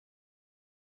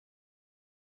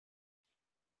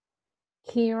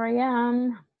Here I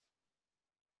am.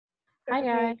 Hi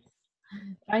guys.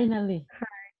 Finally.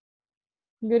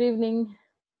 Good evening.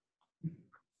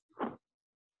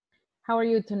 How are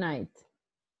you tonight?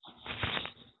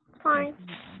 Fine.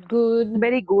 Good.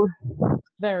 Very good.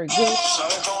 Very good.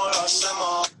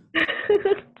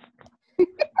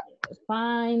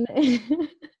 Fine.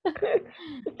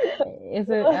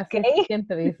 Así Okay. quien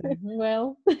te dice.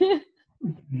 Well.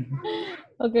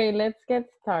 Okay, let's get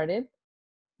started.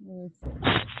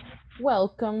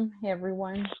 Welcome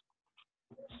everyone.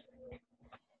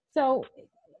 So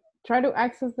try to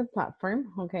access the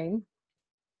platform, okay?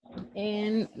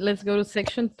 And let's go to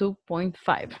section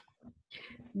 2.5.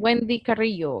 Wendy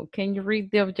Carrillo, can you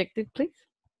read the objective, please?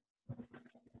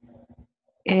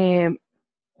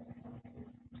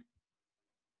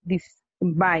 This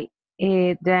by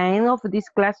the end of this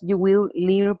class, you will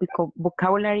learn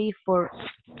vocabulary for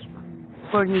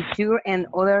furniture and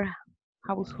other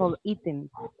household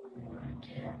items.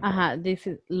 This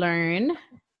is learn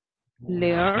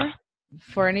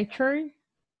furniture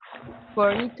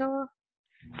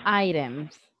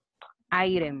items.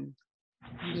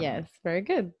 Yes, very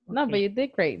good. No, but you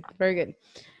did great. Very good.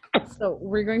 So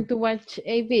we're going to watch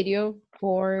a video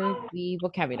for the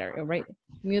vocabulary, all right?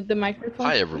 Mute the microphone.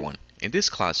 Hi everyone. In this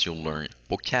class you'll learn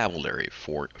vocabulary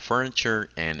for furniture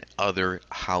and other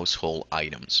household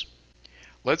items.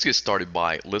 Let's get started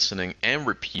by listening and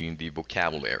repeating the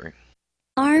vocabulary.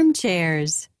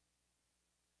 Armchairs,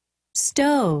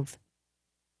 stove,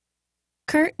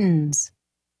 curtains,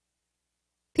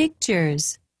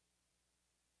 pictures,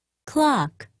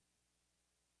 clock,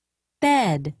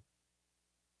 bed,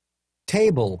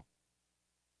 table,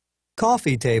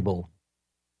 coffee table,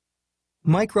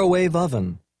 microwave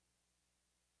oven,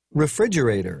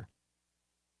 refrigerator,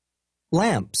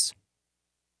 lamps,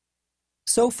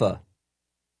 sofa,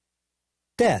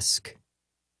 desk,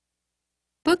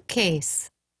 bookcase,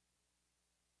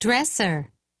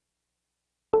 dresser,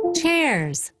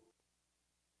 chairs,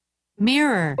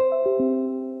 mirror,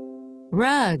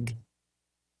 rug,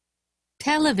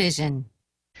 television.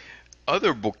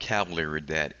 Other vocabulary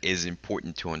that is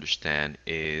important to understand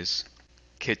is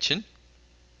kitchen,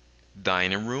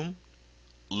 dining room,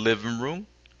 living room,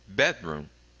 bedroom.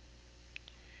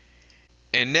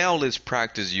 And now let's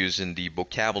practice using the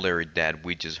vocabulary that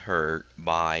we just heard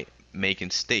by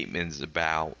making statements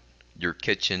about your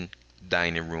kitchen,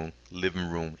 dining room, living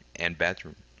room, and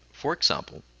bedroom. For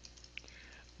example,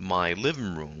 my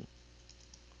living room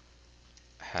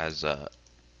has a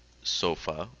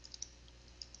sofa,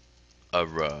 a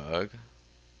rug,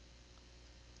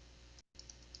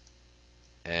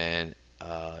 and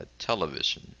a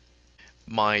television.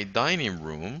 My dining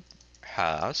room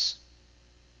has.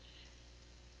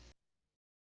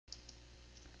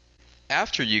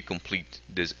 After you complete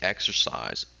this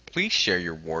exercise, please share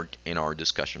your work in our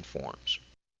discussion forums.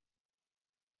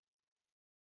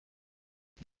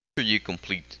 After you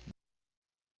complete.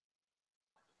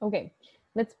 Okay,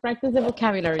 let's practice the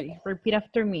vocabulary. Repeat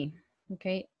after me.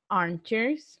 Okay,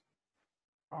 armchairs.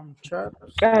 Armchair.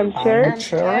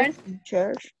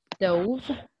 Stove.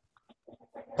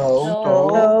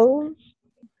 Stove.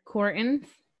 Curtains.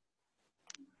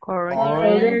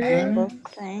 Curtains.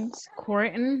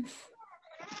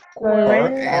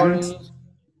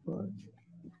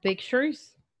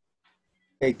 Pictures.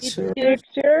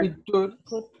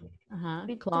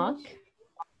 Clock.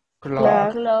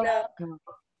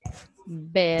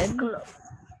 Bed.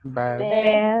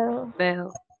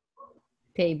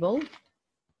 Table.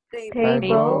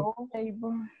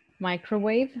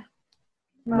 Microwave.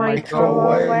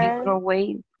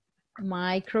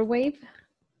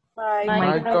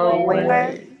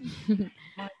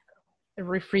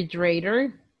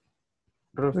 Refrigerator.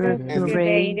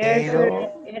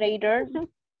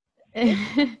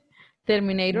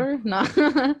 Terminator. No.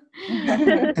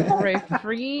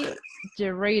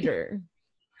 Refrigerator.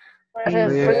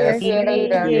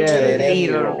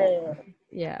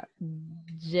 Yeah.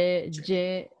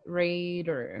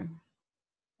 Generator.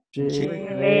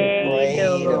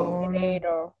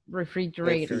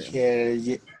 Refrigerator.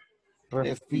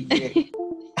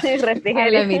 A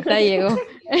la mitad llegó.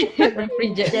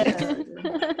 Refrigerator.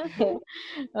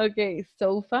 Okay,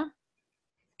 sofa.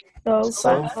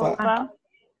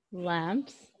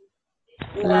 Lamps.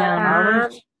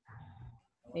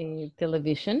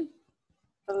 Television.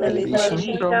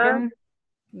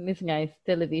 Listen guys,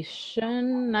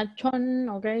 television, not chon,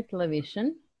 okay,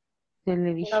 television.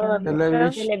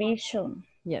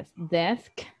 Yes,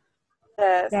 desk.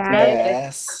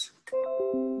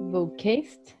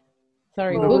 Bookcase.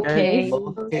 Sorry, bookcase.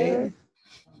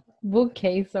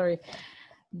 Bookcase, sorry.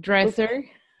 Dresser.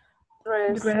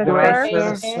 Dresser.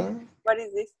 Dresser. What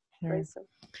is this? Sure. Dresser.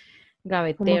 Como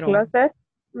Gavetero. closet.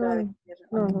 Gavetero.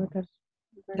 No, that's-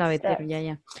 Gavetero,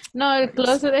 ya. No, el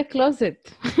closet es closet.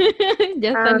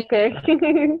 Ya está. Ah, okay.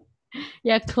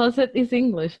 Ya, closet is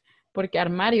English. Porque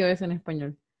armario es en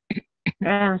español.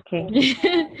 Ah, okay.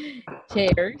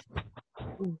 Chairs,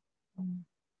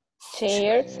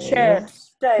 Chairs.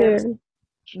 Chairs. Chairs.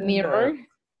 mirror,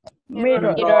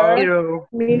 Mirror.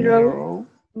 Mirror.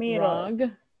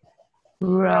 Mirror.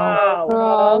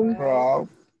 rug, Rug.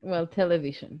 well,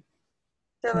 television.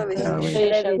 Television.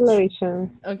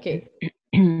 Television. Okay,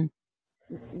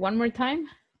 one more time.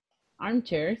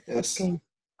 Armchairs. Yes. Okay.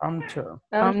 Armchair.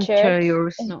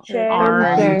 Armchairs. No,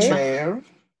 Armchair.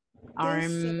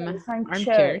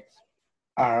 armchairs.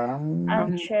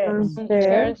 Armchairs.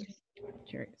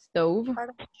 Chair. Stove,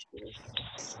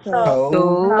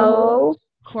 Stove.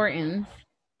 curtains,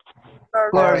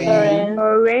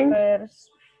 Orange.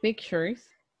 pictures,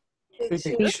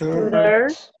 Picture.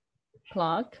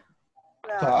 clock,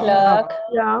 Clock.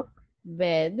 Clock.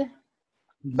 bed,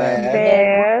 Bed.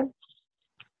 Bed.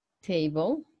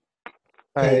 table,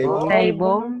 Table.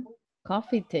 Table.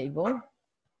 coffee table,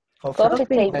 Coffee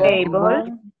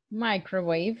Table.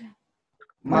 microwave.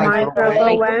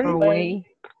 Microwave.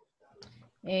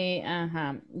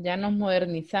 Ajá, ya nos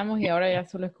modernizamos y ahora ya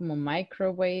solo es como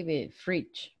microwave,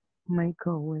 fridge.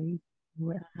 Microwave.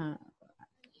 Ajá.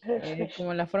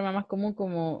 Como la forma más común,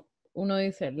 como uno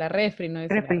dice la refri, no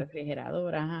dice la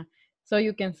refrigeradora. Ajá. So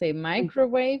you can say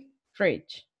microwave,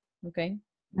 fridge. Okay.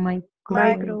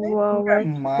 Microwave.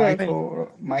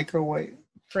 Microwave.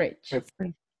 Fridge.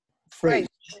 Fridge.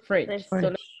 Fridge.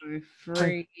 Solo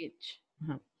fridge.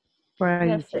 Ajá.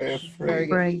 Very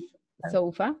good.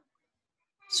 Sofa.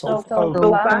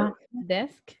 Sofa.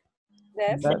 Desk.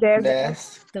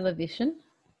 Desk. Television.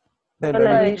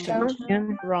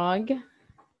 Television. Rug.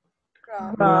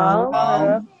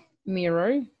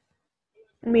 Mirror.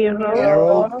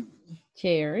 Mirror.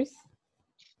 Chairs.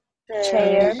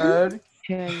 Dresser.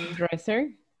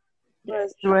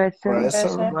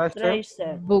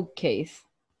 Dresser. Bookcase.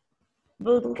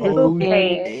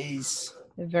 Bookcase.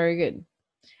 Very good.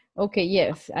 Okay,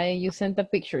 yes, you sent a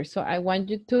picture. So I want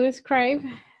you to describe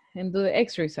and do the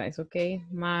exercise, okay?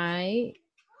 My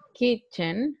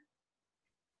kitchen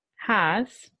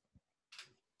has,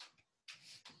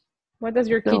 what does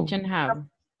your Stove. kitchen have?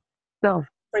 Stove.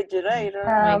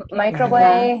 Refrigerator.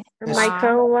 Microwave,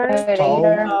 Microwave.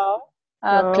 Stove.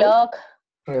 clock,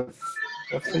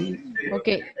 Refrigerator.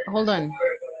 Okay, hold on.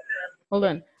 Hold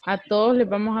on. A todos les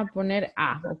vamos a poner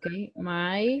A, okay?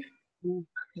 My,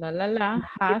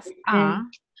 has a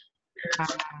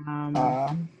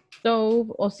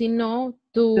stove, o si no,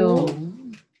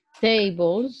 two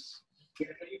tables,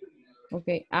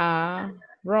 okay, a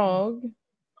rug,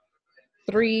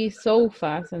 3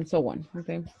 sofas, and so on,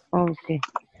 okay? Okay.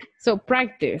 So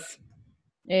practice.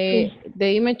 The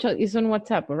image is on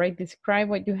WhatsApp, all right? Describe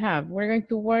what you have. We're going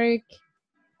to work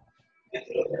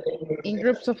in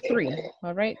groups of 3,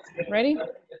 all right? Ready?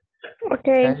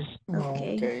 Okay.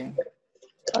 Okay.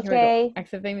 okay,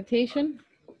 Accept the invitation.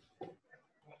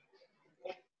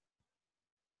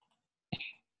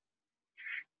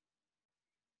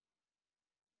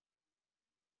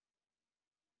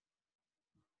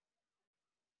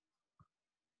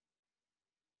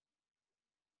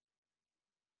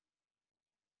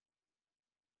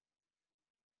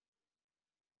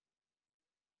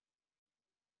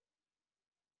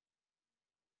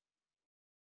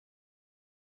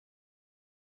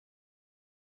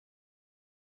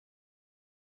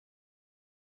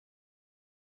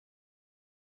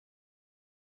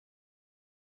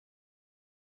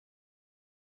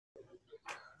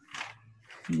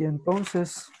 Y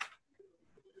entonces,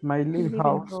 my living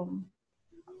house.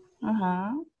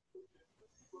 Ajá.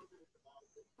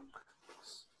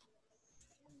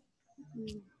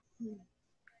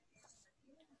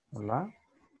 Hola.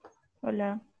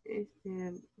 Hola.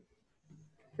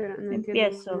 Pero no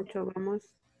Empiezo. mucho, vamos.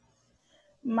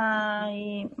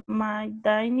 My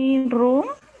dining room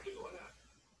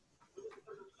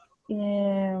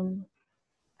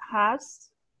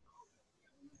has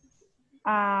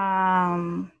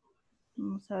vamos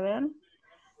a ver,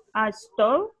 a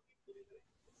stove,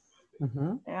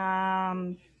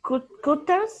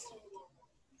 cutters,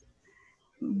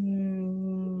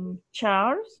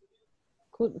 chairs.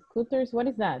 Cutters, what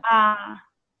is that?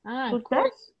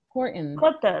 Cutters. Curtains.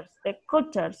 The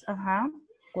cutters, ajá.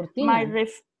 Cortina.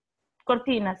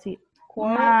 Cortina, sí.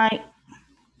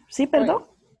 Sí, perdón.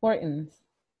 Curtains.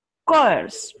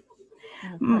 Covers.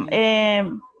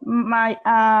 My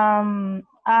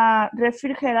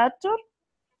refrigerator.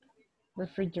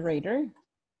 Refrigerator.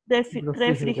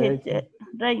 Refrigerator.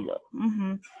 refrigerator.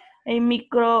 A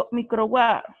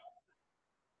microwave.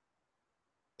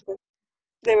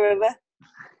 De verdad.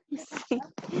 Sí.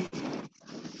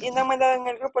 Y no me han dado en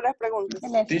el grupo las preguntas.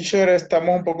 Teacher,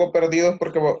 estamos un poco perdidos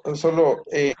porque solo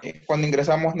cuando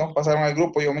ingresamos nos pasaron al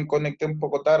grupo. Yo me conecté un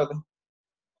poco tarde.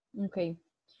 Ok.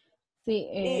 Sí.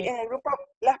 ¿Y en el grupo,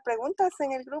 las preguntas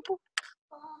en el grupo?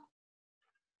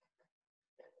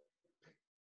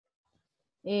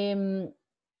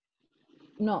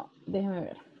 No, déjame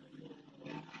ver.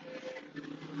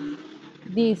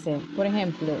 Dice, por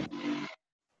ejemplo,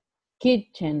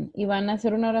 kitchen, y van a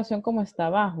hacer una oración como está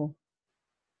abajo.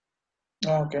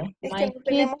 Ok. Es que no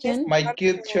tenemos My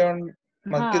kitchen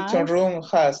room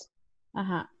has.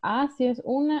 Ajá, sí es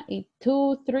una y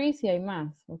 2, 3 si hay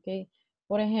más, ¿ok?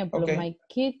 Por ejemplo, my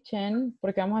kitchen,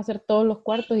 porque vamos a hacer todos los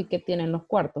cuartos y qué tienen los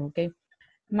cuartos, ¿ok?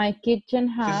 My kitchen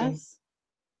has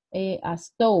a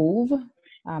stove,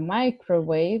 a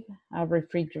microwave, a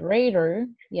refrigerator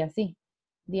y así.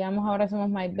 Digamos, ahora somos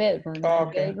my bedroom. My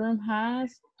bedroom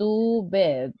has 2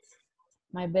 beds.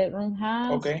 My bedroom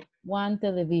has 1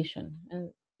 television.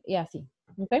 Y así,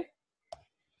 ¿ok?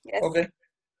 Yes. Ok,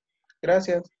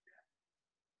 gracias.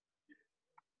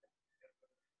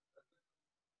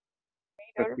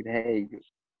 Refrigerator.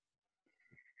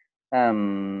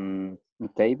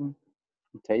 Table.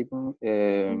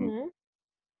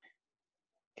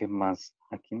 ¿Qué más?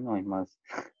 Aquí no hay más.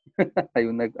 hay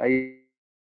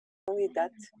Only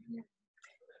that.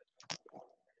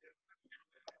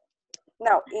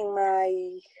 Now, in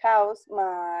my house,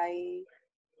 my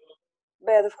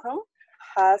bedroom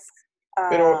has.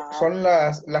 Pero son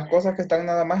las cosas que están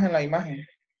nada más en la imagen.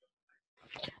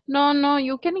 No,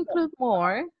 you can include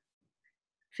more.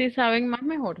 Si saben más,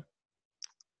 mejor.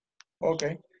 Ok.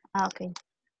 Ok.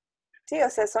 Sí, o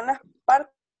sea, son las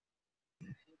partes.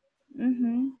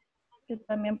 Que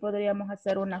también podríamos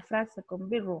hacer una frase con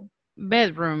bedroom.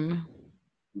 Bedroom.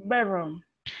 Bedroom.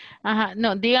 Ajá,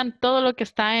 no, digan todo lo que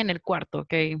está en el cuarto,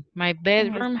 ok. My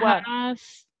bedroom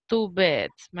has 2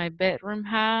 beds. My bedroom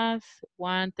has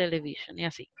 1 television. Y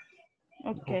así.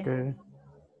 Ok.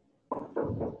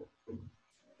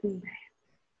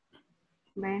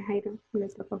 My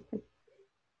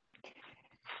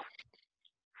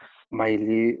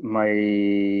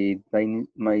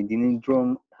dining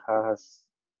room has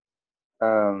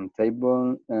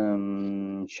table,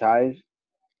 chair.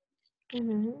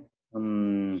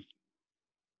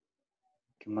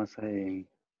 ¿Qué más hay?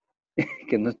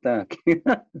 Que no está aquí.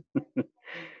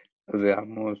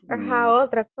 Veamos.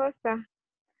 Otra cosa.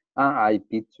 Hay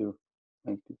picture.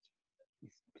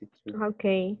 Ok.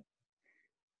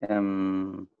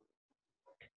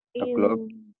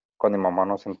 Cuando mi mamá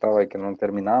nos sentaba y que no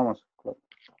terminábamos.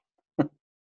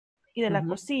 Y de la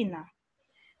cocina.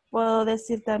 Puedo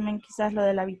decir también quizás lo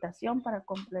de la habitación para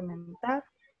complementar.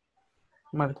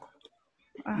 My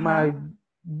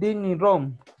dining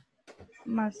room.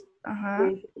 Más,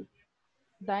 ajá.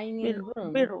 Dining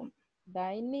room. Bedroom.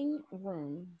 Dining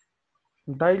room.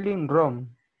 Dining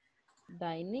room.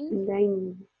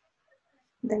 Dining.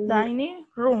 Dining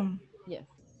room. Yes.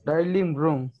 Dining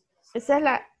room. Esa es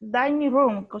la dining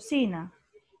room, cocina.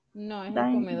 No, es el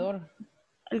comedor.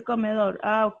 El comedor,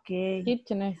 ok.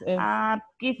 Kitchen es.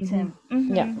 Kitchen.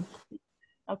 Ya.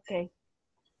 Ok.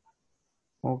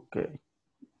 Ok.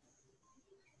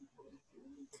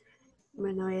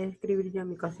 Bueno, voy a escribir yo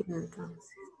mi cocina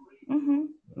entonces.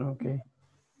 Ok.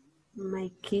 My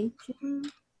kitchen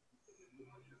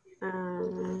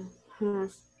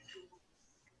has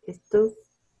stove,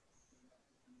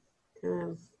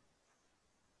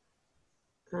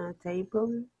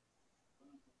 table,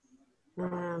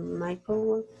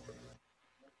 microwave,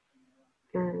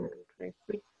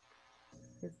 refrigerator.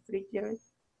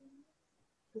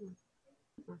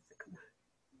 No sé cómo.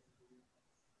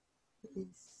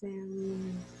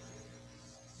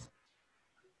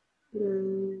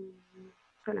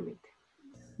 Solamente.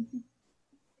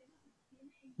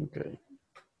 Ok.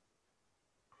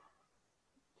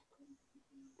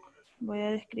 Voy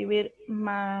a describir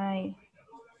my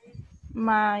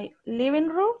living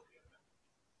room.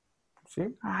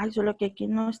 Sí. Ay, solo que aquí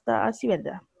no está así,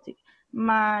 ¿verdad? Sí.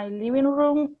 My living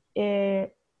room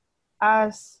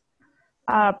as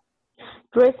a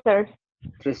Dressers.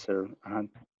 Ajá.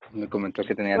 Me comentó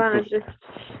que tenía Two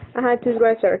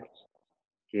dressers.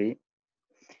 Ok.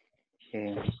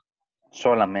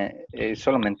 Solamente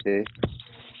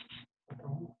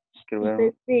quiero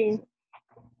ver. Sí.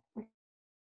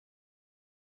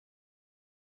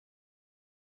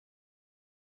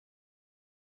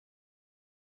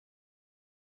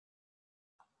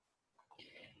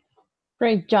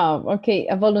 Great job. Okay,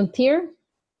 a volunteer.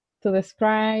 to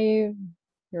describe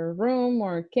your room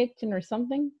or kitchen or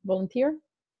something? Volunteer?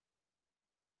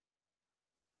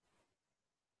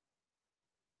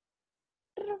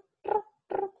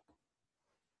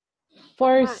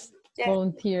 First Yeah.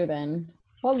 volunteer then.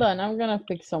 Hold on, I'm gonna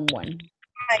pick someone.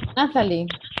 Hi. Natalie.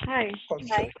 Hi.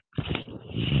 Hi.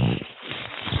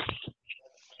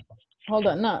 Hold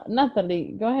on, no,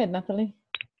 Natalie. Go ahead, Natalie.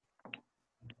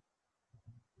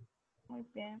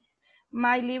 Okay.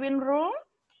 My living room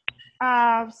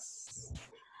as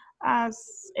a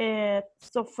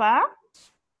sofa,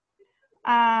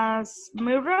 as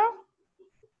mirror,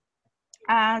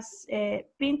 as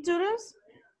pictures,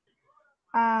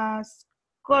 as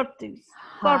curtains.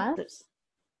 Curtains.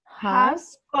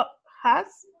 Has.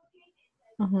 Curtains.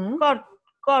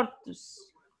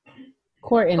 Curtains.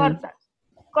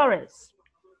 Curtains.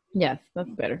 Yes, that's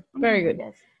better. Very good.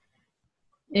 Yes.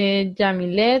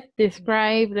 Jamilet,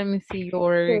 describe, let me see,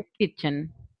 your Yes.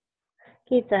 kitchen.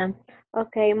 Kitchen.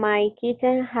 Okay, my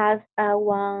kitchen has a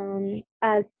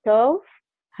stove.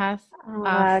 Has Uh,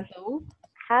 a stove.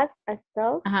 Has a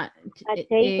stove. Ajá. A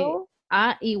table.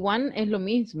 A y one es lo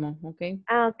mismo, ¿ok?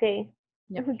 Okay.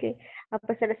 Yeah. Okay. A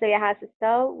person say has a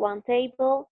stove, one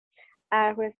table,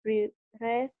 a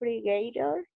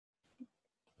refrigerator.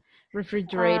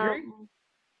 Refrigerator.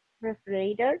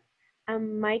 Refrigerator, a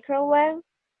microwave,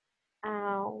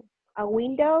 a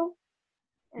window,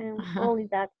 and only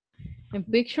that. And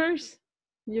pictures?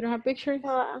 You don't have pictures?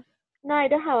 No, I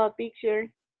don't have a picture.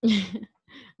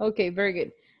 Okay, very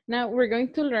good. Now we're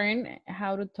going to learn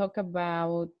how to talk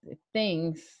about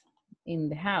things in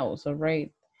the house, all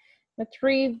right? Let's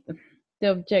read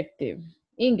the objective.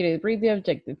 Ingrid, read the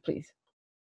objective, please.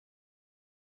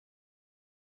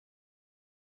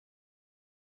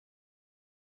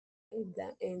 At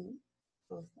the end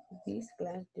of this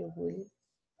class, you will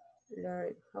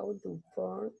learn how to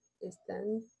form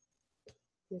statements.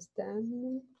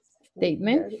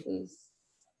 Statements.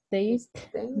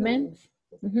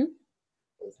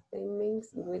 Statements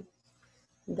with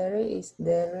there is,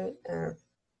 there are.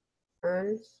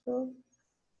 Also,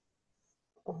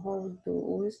 how to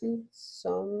use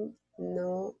some,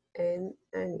 no, and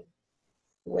any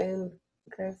when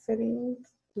referring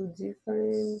to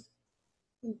different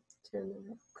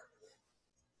channels.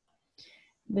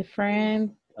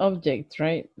 Different objects,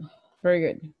 right? Very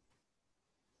good.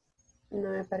 No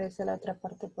me parece la otra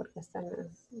parte porque están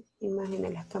las imágenes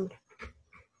en las cámaras.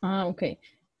 Ah, ok.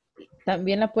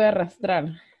 También la puede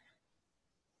arrastrar.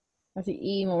 Así,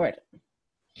 y mover.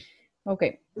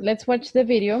 Okay, let's watch the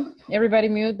video. Everybody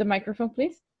mute the microphone,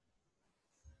 please.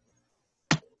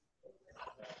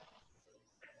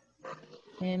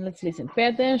 And let's listen. Pay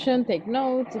attention, take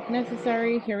notes if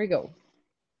necessary. Here we go.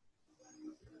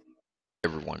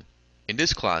 Everyone, in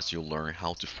this class you'll learn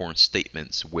how to form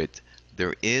statements with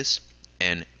there is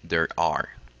and there are.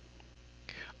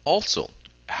 Also,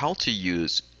 how to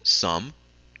use some,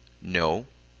 no,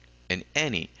 and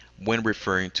any when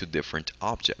referring to different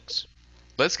objects.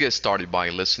 Let's get started by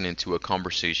listening to a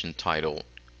conversation titled,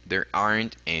 There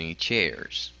Aren't Any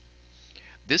Chairs.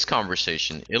 This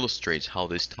conversation illustrates how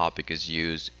this topic is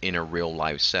used in a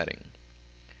real-life setting.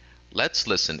 Let's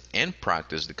listen and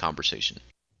practice the conversation.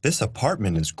 This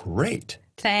apartment is great.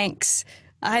 Thanks.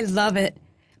 I love it.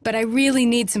 But I really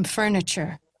need some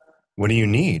furniture. What do you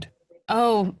need?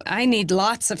 Oh, I need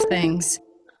lots of things.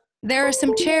 There are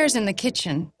some chairs in the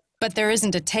kitchen, but there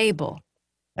isn't a table.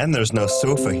 And there's no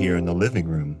sofa here in the living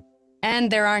room.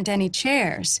 And there aren't any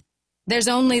chairs. There's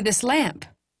only this lamp.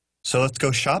 So let's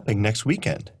go shopping next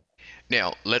weekend.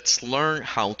 Now, let's learn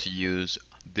how to use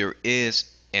there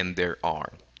is and there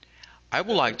are. I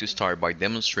would like to start by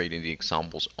demonstrating the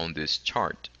examples on this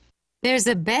chart. There's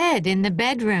a bed in the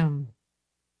bedroom.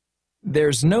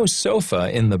 There's no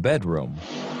sofa in the bedroom.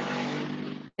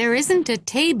 There isn't a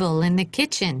table in the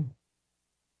kitchen.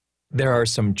 There are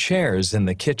some chairs in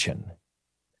the kitchen.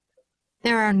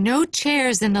 There are no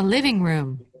chairs in the living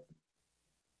room.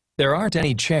 There aren't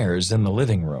any chairs in the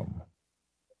living room.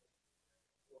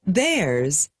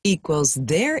 There's equals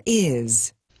there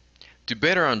is. To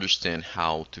better understand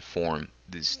how to form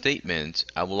these statements,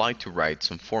 I would like to write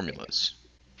some formulas.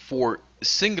 For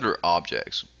singular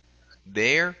objects,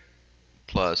 there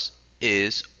plus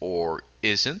is or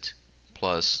isn't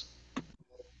plus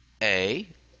a,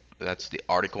 that's the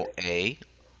article a,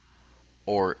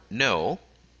 or no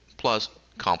plus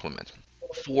complement.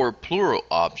 For plural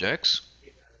objects,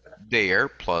 there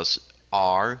plus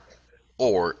are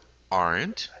or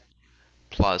aren't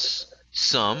plus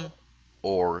some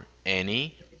or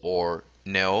any or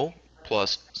no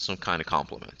plus some kind of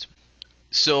complement.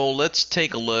 So let's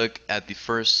take a look at the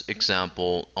first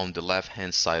example on the left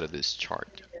hand side of this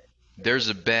chart. There's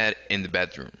a bed in the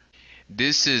bedroom.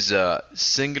 This is a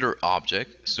singular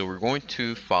object, so we're going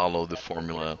to follow the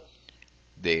formula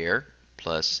there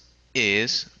plus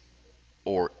is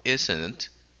or isn't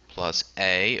plus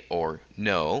a or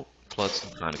no plus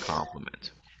some kind of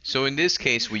complement. So in this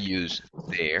case, we use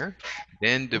there,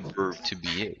 then the verb to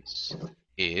be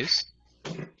is.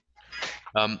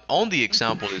 On the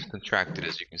example is contracted,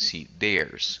 as you can see,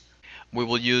 theirs. We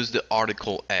will use the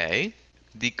article a.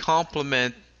 The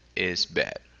complement is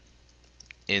bed,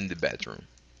 in the bedroom.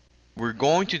 We're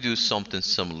going to do something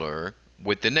similar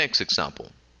with the next example.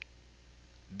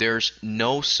 There's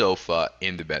no sofa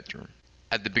in the bedroom.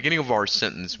 At the beginning of our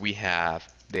sentence, we have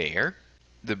there.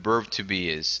 The verb to be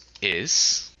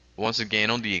is. Once again,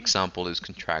 on the example is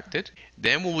contracted.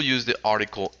 Then we will use the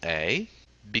article a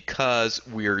because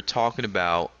we're talking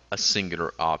about a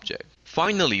singular object.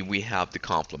 Finally, we have the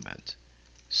complement.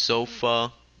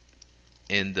 Sofa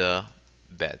in the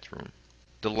bedroom.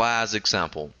 The last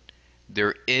example.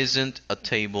 There isn't a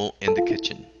table in the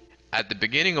kitchen. At the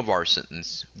beginning of our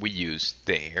sentence, we use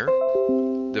there.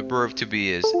 The verb to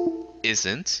be is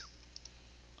isn't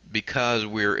because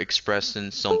we're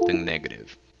expressing something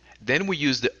negative. Then we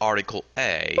use the article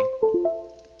a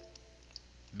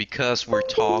because we're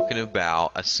talking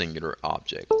about a singular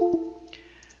object.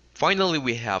 Finally,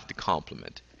 we have the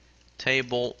complement.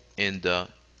 Table in the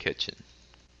kitchen.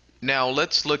 Now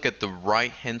let's look at the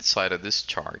right hand side of this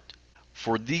chart.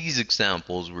 For these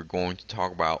examples, we're going to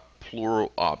talk about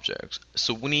plural objects.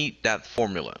 So we need that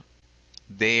formula.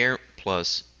 There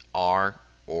plus are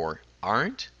or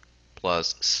aren't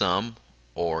plus some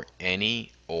or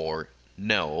any or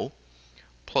no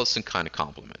plus some kind of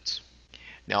complements.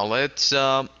 Now let's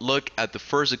look at the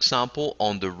first example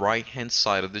on the right hand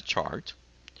side of the chart.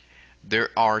 There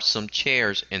are some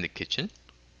chairs in the kitchen.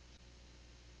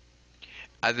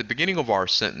 At the beginning of our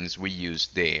sentence, we use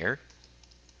there.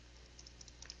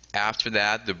 After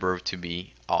that, the verb to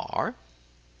be are.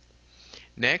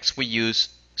 Next, we use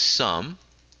some.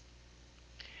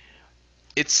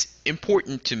 It's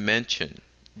important to mention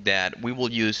that we will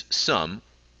use some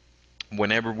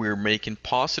whenever we're making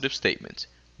positive statements.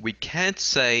 We can't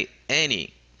say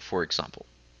any, for example.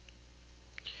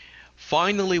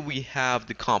 Finally, we have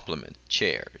the complement,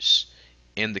 chairs,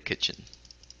 in the kitchen.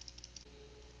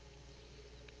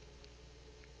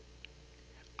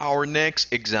 Our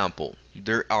next example,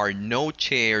 there are no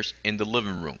chairs in the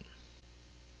living room.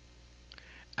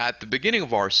 At the beginning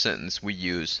of our sentence, we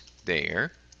use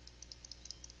there.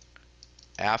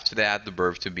 After that, the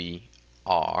verb to be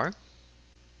are.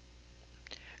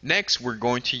 Next, we're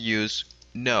going to use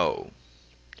no.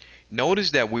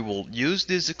 Notice that we will use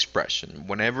this expression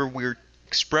whenever we're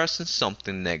expressing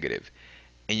something negative.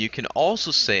 And you can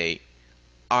also say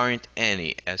aren't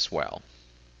any as well.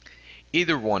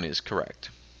 Either one is correct.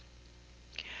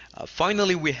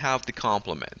 Finally, we have the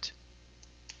complement.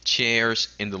 Chairs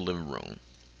in the living room.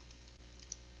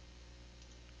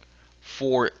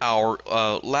 For our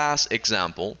last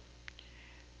example,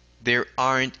 there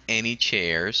aren't any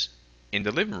chairs in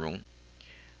the living room.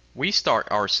 We start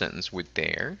our sentence with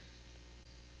there.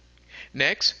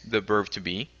 Next, the verb to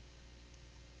be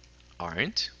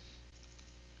aren't.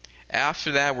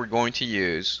 After that, we're going to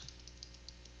use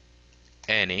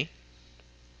any.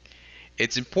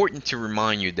 It's important to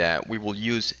remind you that we will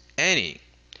use any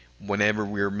whenever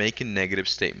we're making negative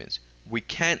statements. We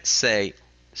can't say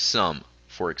some,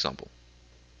 for example.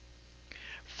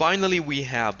 Finally, we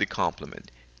have the complement,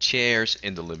 chairs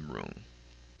in the living room.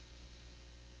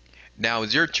 Now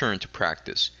it's your turn to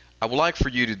practice. I would like for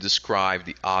you to describe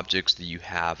the objects that you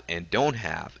have and don't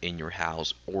have in your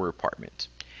house or apartment.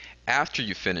 After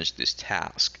you finish this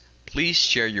task, please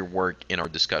share your work in our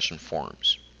discussion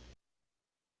forums.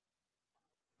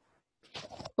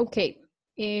 Okay,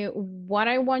 what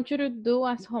I want you to do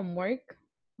as homework,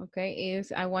 okay,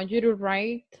 is I want you to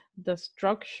write the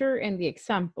structure and the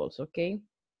examples, okay?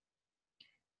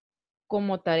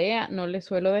 Como tarea no les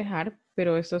suelo dejar,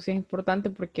 pero esto sí es importante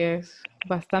porque es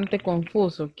bastante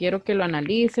confuso. Quiero que lo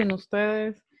analicen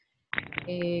ustedes,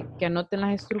 que anoten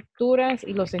las estructuras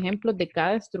y los ejemplos de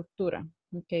cada estructura,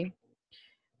 ok?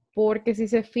 Porque si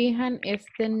se fijan,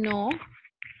 este no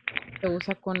se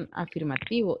usa con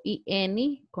afirmativo y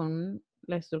any con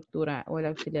la estructura o el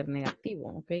auxiliar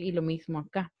negativo, ¿ok? Y lo mismo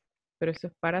acá, pero eso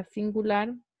es para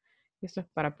singular, eso es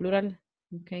para plural,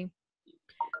 ¿ok?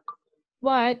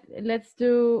 But let's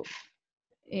do,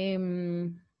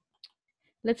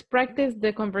 let's practice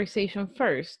the conversation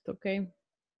first, ¿ok?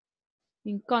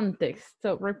 In context,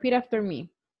 so repeat after me.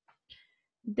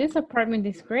 This apartment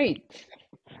is great.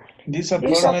 This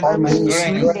apartment is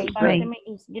great. Apartment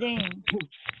is green.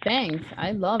 Thanks,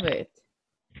 I love it.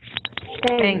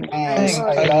 Thanks. Thanks,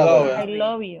 I love I it.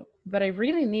 love you. But I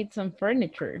really need some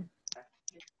furniture.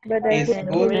 But I It's I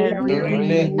good really to really really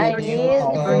need I need need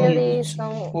really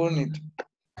some furniture.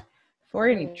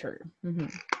 Furniture.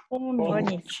 Mhm.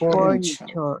 furniture.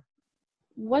 furniture.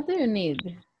 What do you need?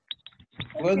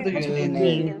 What do What you do you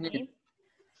need? need?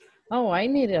 Oh, I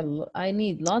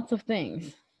need lots of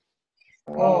things.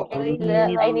 Oh, You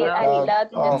need I need a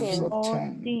lots lot of of things. All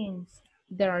things. things.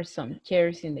 There are some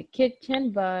chairs in the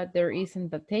kitchen, but there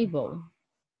isn't a table.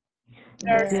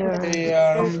 there They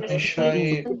are are some chairs shy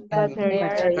in the But kitchen, but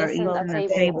there there isn't a isn't a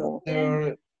table. table.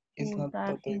 there is not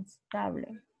Juntar a table.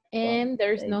 instable. And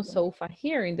there's no Table. sofa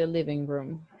here in the living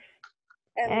room.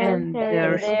 And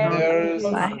there's no There's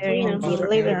sofa here in the no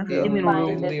living in the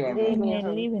room. living In room.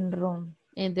 the living room.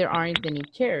 And there aren't any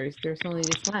chairs. There's only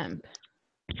this lamp.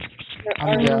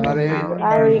 And there And are there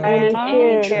Aren't any any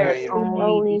chairs. there's chairs.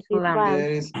 only this lamp.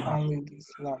 There is only this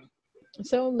lamp.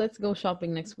 So let's go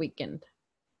shopping next weekend.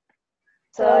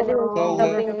 So let's So go So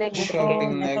shopping let's next shopping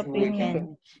weekend. next weekend.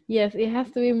 weekend. Yes, it has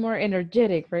to be more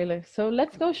energetic, right? So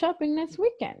let's go shopping next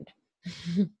weekend.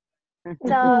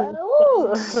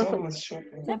 So, So let's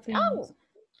shopping. Let's go.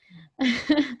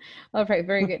 All right,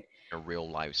 very good. A real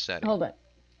life setting. Hold on.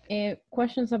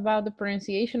 Questions about the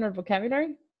pronunciation or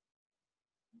vocabulary?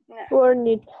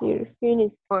 furniture,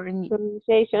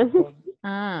 pronunciation.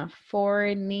 Ah,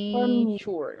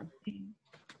 furniture.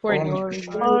 Furniture.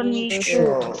 Furniture. Furniture.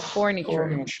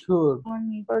 Sure.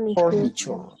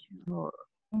 Furniture.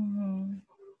 Mhm.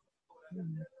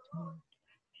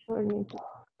 Furniture.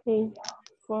 Okay.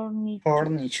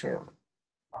 Furniture.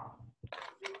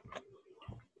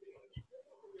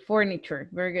 Furniture.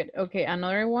 Very good. Okay,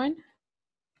 another one.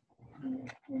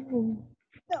 Mhm.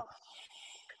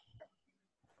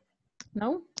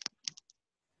 No?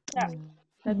 That's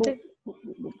Book.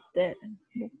 it.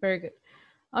 Very good.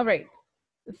 All right.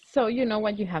 So you know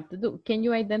what you have to do. Can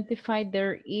you identify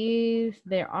there is,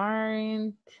 there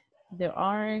aren't, there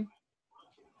are,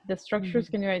 the structures,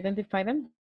 can you identify them?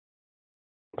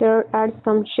 There are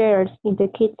some chairs in the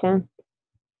kitchen.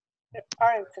 There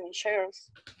aren't any chairs.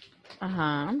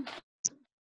 Uh-huh.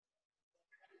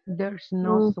 There's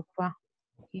no sofa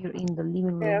here in the living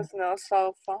room. There's no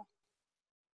sofa.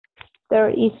 There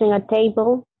isn't a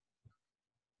table.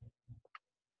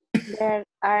 There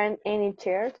aren't any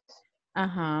chairs.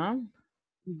 Uh-huh.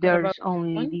 There's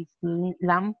only this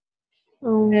lamp.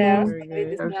 There's Very only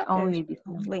this good. There's lamp. only this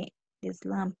lamp. Only this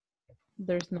lamp.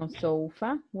 There's no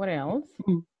sofa. What else?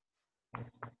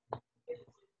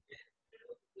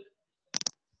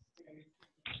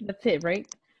 That's it, right?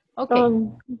 Okay.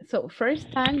 So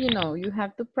first time, you know, you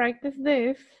have to practice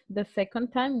this. The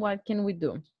second time, what can we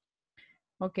do?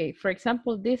 Okay, for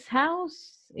example, this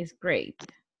house is great.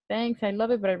 Thanks, I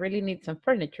love it, but I really need some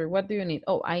furniture. What do you need?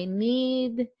 Oh, I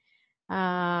need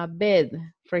a bed,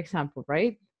 for example,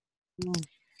 right?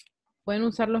 Pueden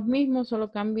usar los mismos, solo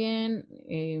cambien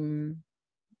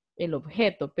el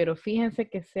objeto, pero fíjense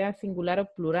que sea singular o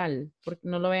plural, porque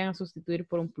no lo vayan a sustituir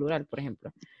por un plural, por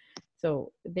ejemplo.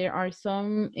 So, there are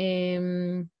some,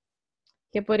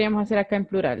 ¿qué podríamos hacer acá en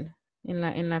plural?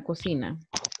 En la cocina.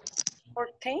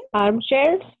 14.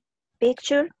 Armchairs.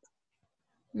 Picture.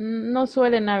 No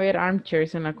suelen haber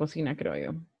armchairs en la cocina, creo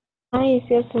yo. Ay, es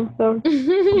cierto. No,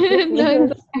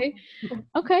 it's okay.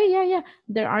 Okay, yeah.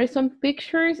 There are some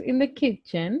pictures in the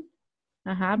kitchen,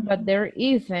 but there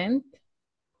isn't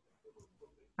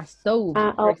a stove,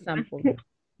 for example.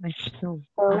 A stove.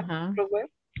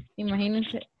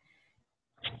 Imagínense.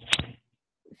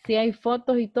 Sí hay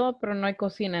fotos y todo, pero no hay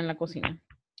cocina en la cocina.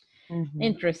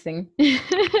 Interesting.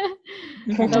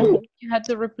 So you had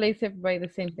to replace it by the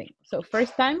same thing. So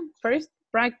first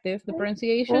practice the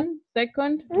pronunciation.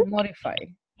 Second, modify.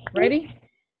 Ready?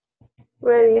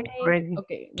 Ready.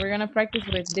 Okay, we're gonna practice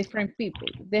with different people.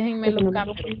 Déjenme los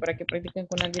cambios para que practiquen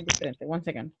con alguien diferente. One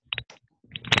second.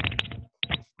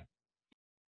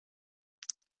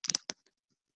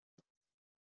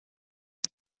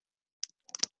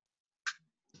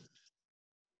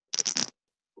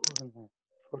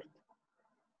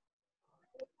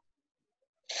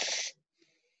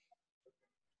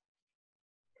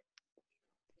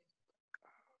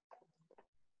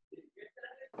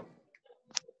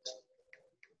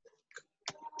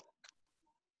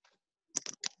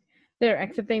 There,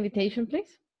 accept the invitation,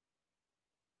 please.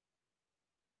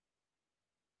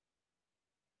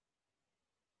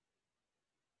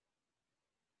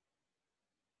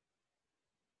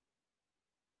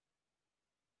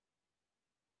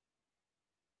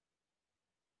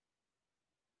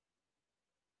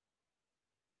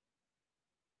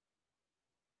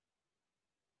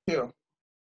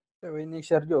 Te voy a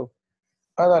iniciar yo.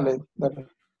 Dale.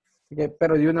 Ok,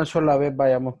 pero de una sola vez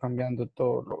vayamos cambiando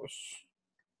todos los...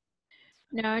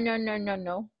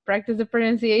 No. Practice the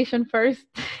pronunciation first.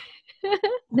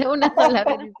 De una sola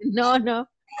vez. No.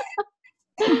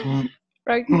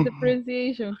 Practice the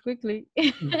pronunciation quickly.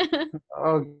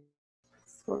 Okay.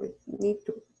 Sorry, need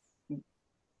to.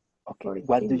 Okay,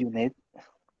 what do you need?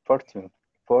 Fortune.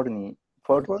 Forty.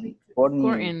 Forty. Forty.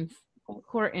 Hortons.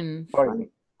 Foreign.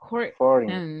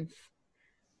 Hortons.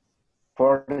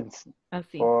 Foreign.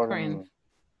 Así, Foreign.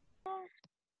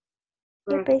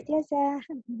 Qué preciosa.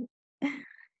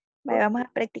 Vale, vamos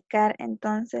a practicar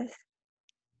entonces.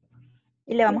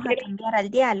 Y le vamos a cambiar al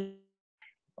diálogo.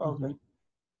 Ok.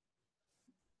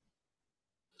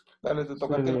 Dale, te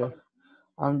toca a ti. Sería,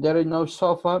 there is no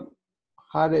sofa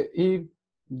had in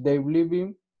the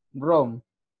living room.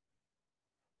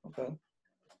 Okay.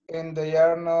 And they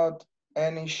are not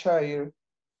any shire.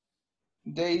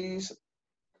 There is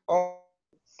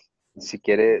Si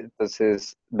quiere,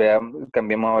 entonces, veamos,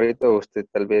 cambiamos ahorita. Usted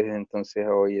tal vez entonces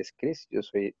hoy es Chris, yo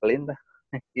soy Linda.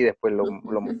 Y después lo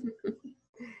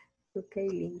Ok,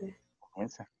 Linda.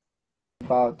 comienza.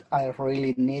 But I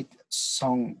really need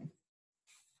some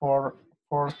for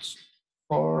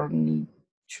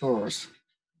furnitures.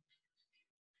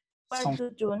 What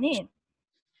do you need?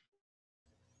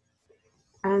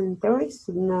 And there is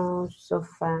no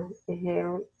sofa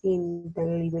here in the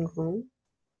living room.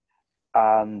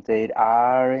 There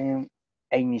aren't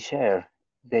any chair.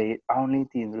 They only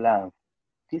the lamp.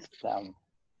 This lamp.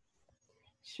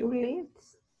 Sure,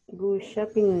 let's go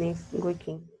shopping next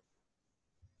weekend.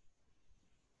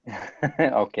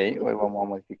 Ok, hoy vamos a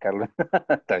modificarlo.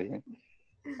 Está bien.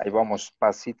 Ahí vamos,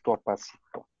 pasito a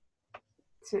pasito.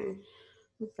 Sí,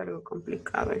 es algo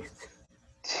complicado esto.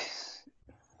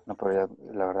 No, pero ya,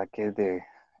 la verdad que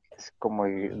es como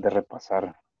de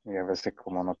repasar. Y a veces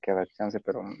como no queda chance,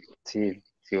 pero sí,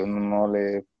 si uno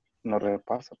no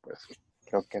repasa, pues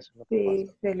creo que eso es lo que pasa.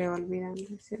 Sí, se le va olvidando,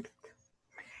 es cierto.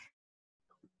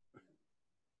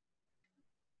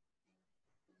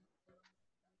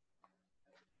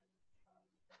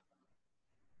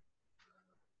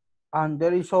 And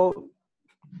there is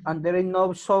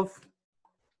no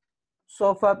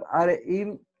sofa are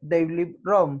in the living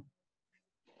room.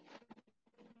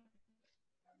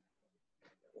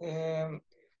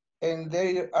 And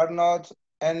there are not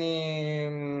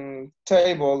any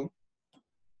table.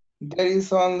 There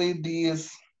is only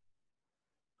this.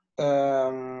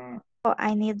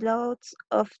 I need lots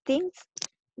of things.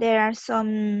 There are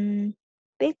some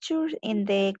pictures in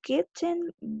the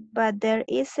kitchen, but there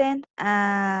isn't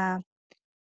a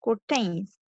curtain.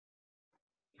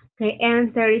 Okay,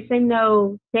 and there is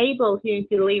no table here in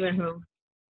the living room.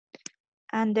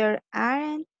 And there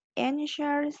aren't any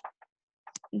chairs.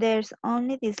 There's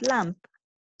only this lamp.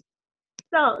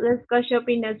 So, let's go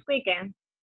shopping next weekend.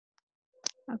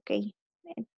 Ok.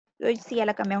 Hoy sí ya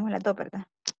la cambiamos las dos, ¿verdad?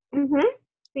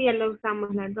 Sí, ya lo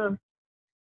usamos las dos.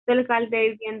 Solo falta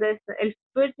ir viendo esto. El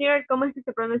furniture, ¿cómo es que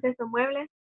se pronuncia esos muebles?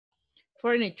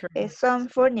 Furniture. Some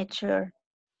furniture.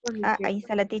 Furniture. Ahí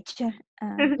está la teacher.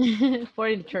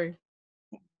 Furniture.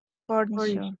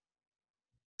 Furniture.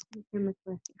 Se me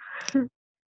fue.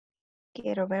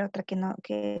 Quiero ver otra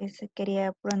que se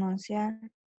quería pronunciar.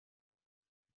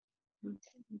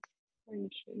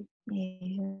 Furniture.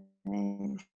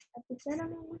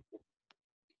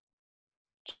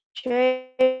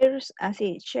 Chairs,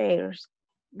 así, chairs.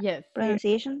 Yes.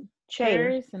 Pronunciation,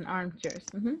 Chairs and armchairs.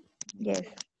 Yes.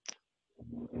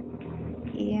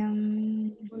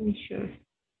 Furniture.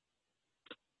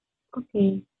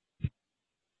 Ok.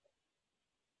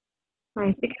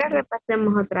 Así que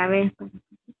repasemos otra vez.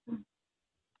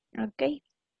 Ok.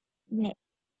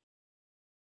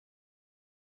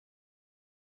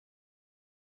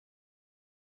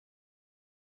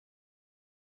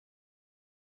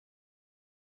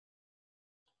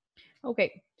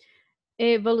 Okay.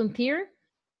 A volunteer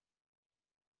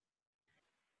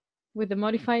with the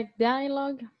modified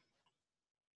dialogue.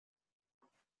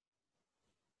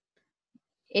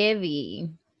 Evie.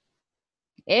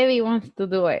 Evie wants to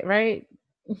do it, right?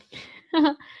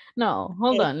 No,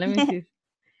 hold on. Let me see.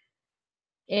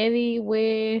 Evie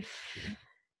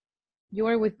you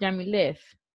are with Jamilef.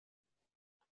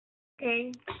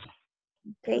 Okay.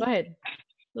 Go ahead.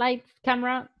 Lights,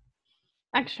 camera,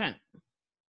 action.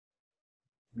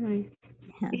 Nice.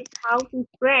 This house is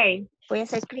great. Voy a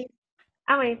hacer Chris.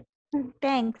 Wait.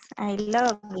 Thanks, I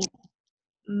love it.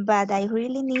 But I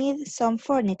really need some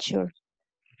furniture.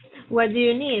 What do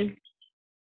you need?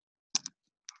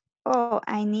 Oh,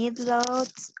 I need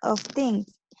lots of things.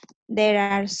 There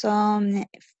are some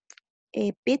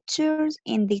pictures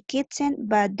in the kitchen,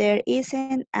 but there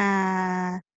isn't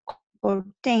a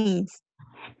curtains.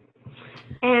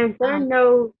 And there are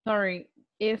no... Sorry,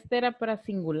 este era para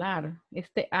singular.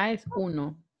 Este A es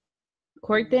uno.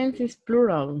 Curtains is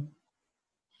plural.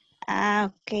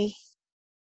 Ok.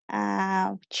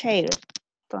 Chair.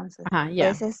 Entonces, Ajá, ya.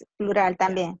 ese es plural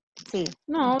también. Sí.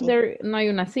 No, Ok. no hay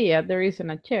una silla. There isn't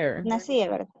a chair. Una silla,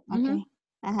 ¿verdad? Ok. Ujú.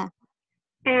 Ajá.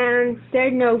 And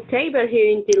there's no table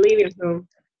here in the living room.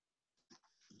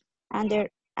 And there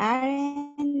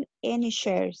aren't any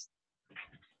chairs.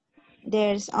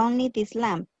 There's only this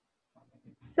lamp.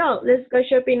 So let's go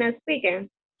shopping and speaking.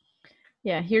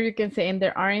 Yeah, here you can say, and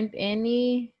there aren't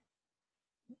any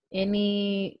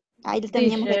Ahí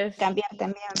teníamos que dishes. cambiar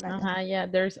también, ¿verdad? Yeah,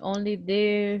 there's only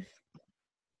this,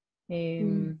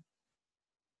 I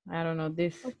don't know,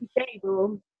 this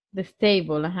table. This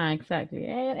table, exactly.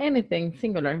 Anything,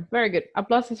 singular. Very good.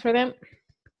 Applauses for them.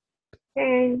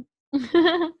 Okay.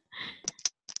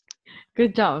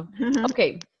 Good job.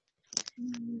 Ok.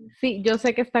 Sí, yo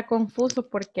sé que está confuso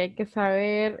porque hay que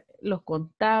saber los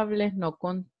contables, no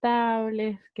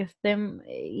contables, que estén,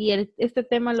 y este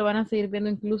tema lo van a seguir viendo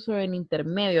incluso en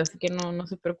intermedio, así que no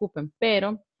se preocupen,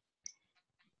 pero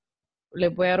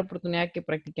les voy a dar oportunidad de que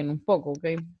practiquen un poco, ok?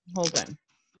 Hold on.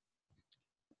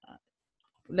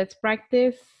 Let's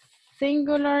practice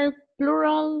singular,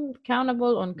 plural,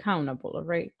 countable, uncountable, all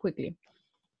right? Quickly.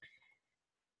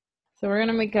 So we're going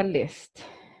to make a list.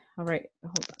 All right,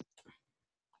 hold on.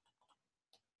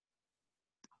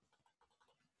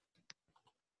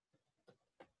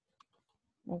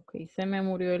 Ok, se me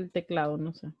murió el teclado,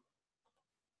 no sé.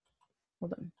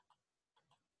 Hold on.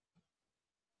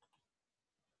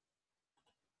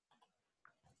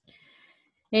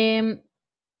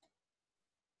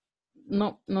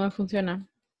 No me funciona.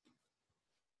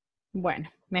 Bueno,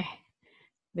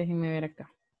 déjenme ver acá.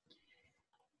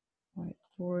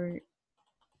 Whiteboard.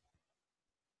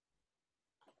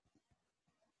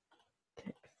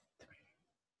 Text.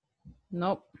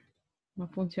 No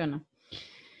funciona.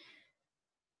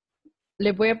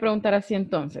 Les voy a preguntar así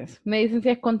entonces. Me dicen si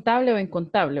es contable o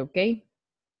incontable, ¿ok?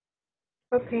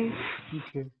 Ok.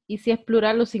 Y si es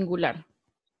plural o singular.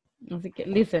 Así que,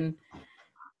 listen.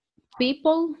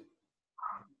 People.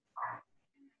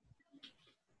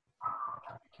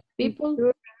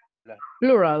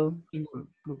 Plural.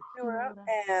 Plural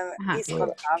and Ajá. is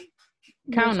contable.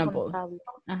 Countable.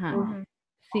 Ajá.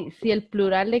 Si el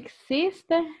plural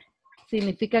existe,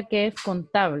 significa que es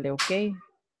contable, ¿ok?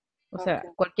 O sea,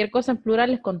 cualquier cosa en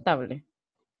plural es contable.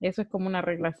 Eso es como una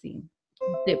regla así.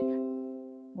 Tip.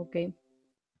 ¿Ok?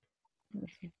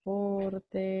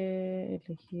 Soporte,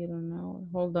 elegir una hora.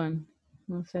 Hold on.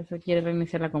 No sé si quiere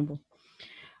reiniciar la compu.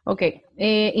 Ok.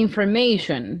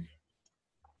 Information.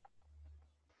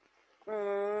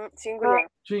 Singular.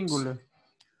 Singular.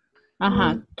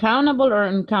 Ajá. Countable or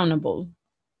uncountable?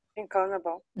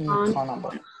 Uncountable.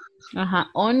 Uncountable.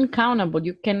 Ajá. Uncountable.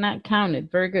 You cannot count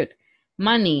it. Very good.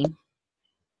 Money.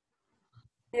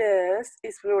 Yes,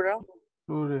 it's plural.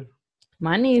 Plural.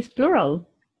 Money is plural.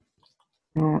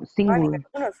 No, singular.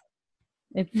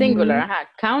 It's singular. Ajá.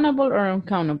 Countable or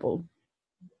uncountable?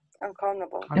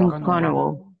 Uncountable.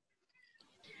 Uncountable.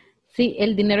 Sí,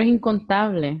 el dinero es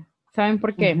incontable. ¿Saben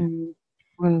por qué?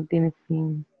 Bueno, tiene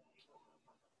fin.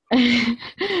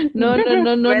 No. Cuenta.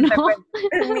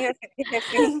 El mío sí tiene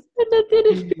fin. No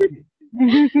tiene fin.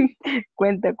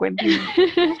 Cuenta.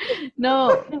 No,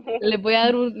 les voy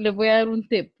a dar un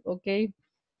tip, ¿ok?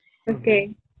 Ok.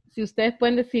 Si ustedes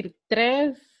pueden decir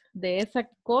 3 de esa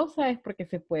cosa es porque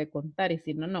se puede contar y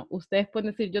si no, no. Ustedes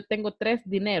pueden decir yo tengo 3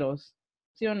 dineros,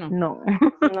 ¿sí o no? No.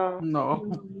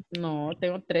 No,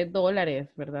 tengo $3,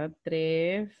 ¿verdad?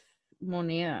 3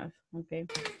 monedas, ¿ok?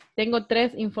 Tengo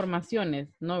 3 informaciones,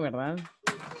 ¿no, verdad?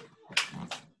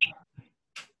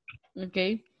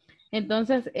 ¿Ok?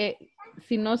 Entonces,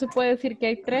 si no se puede decir que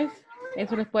hay 3,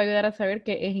 eso les puede ayudar a saber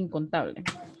que es incontable.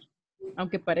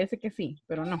 Aunque parece que sí,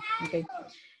 pero no. ¿Ok?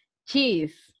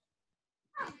 Cheese.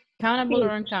 Countable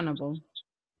or uncountable?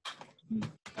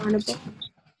 Countable.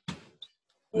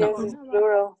 Yes, it's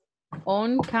plural.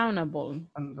 Uncountable.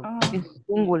 Es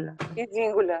singular. It's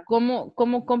singular.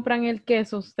 ¿Cómo compran el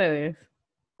queso ustedes?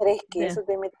 3 quesos,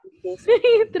 deme 3 quesos.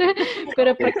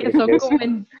 Pero porque son como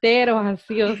enteros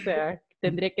así, o sea,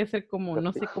 tendría que ser como,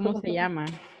 no sé cómo se llama.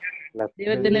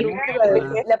 Debe tener un...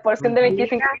 La porción de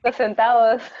 25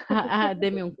 centavos.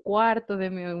 Deme un cuarto,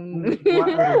 deme un...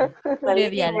 La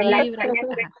media libra.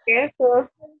 Quesos.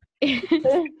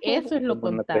 Eso es lo Una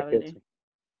contable. queso.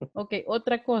 Ok,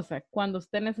 otra cosa, cuando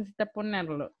usted necesita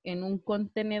ponerlo en un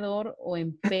contenedor o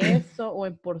en peso o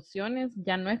en porciones,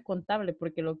 ya no es contable,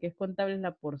 porque lo que es contable es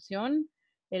la porción,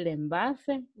 el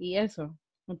envase y eso.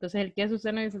 Entonces el queso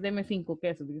usted no dice deme 5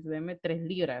 quesos, dice deme 3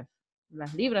 libras.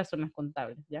 Las libras son las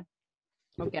contables, ¿ya?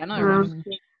 Okay, another one.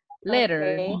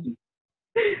 Letter. Okay.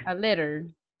 A letter.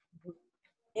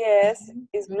 Yes,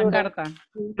 it's Una plural. carta.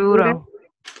 Plural.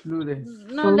 Plural.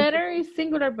 No, letter is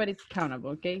singular, but it's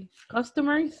countable, okay?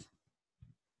 Customers.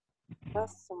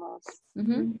 Customers.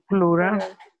 Plural.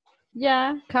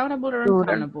 Yeah, countable or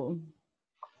Plural. uncountable.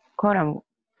 Countable.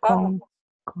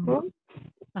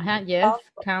 Ajá, yes,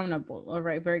 countable. All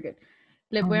right, very good.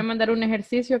 Les voy a mandar un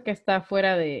ejercicio que está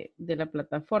fuera de la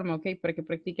plataforma, ok, para que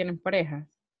practiquen en parejas.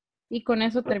 Y con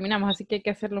eso terminamos, así que hay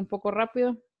que hacerlo un poco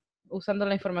rápido usando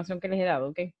la información que les he dado,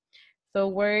 ok. So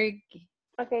work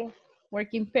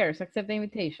in pairs, accept the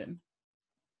invitation.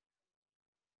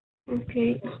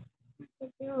 Okay.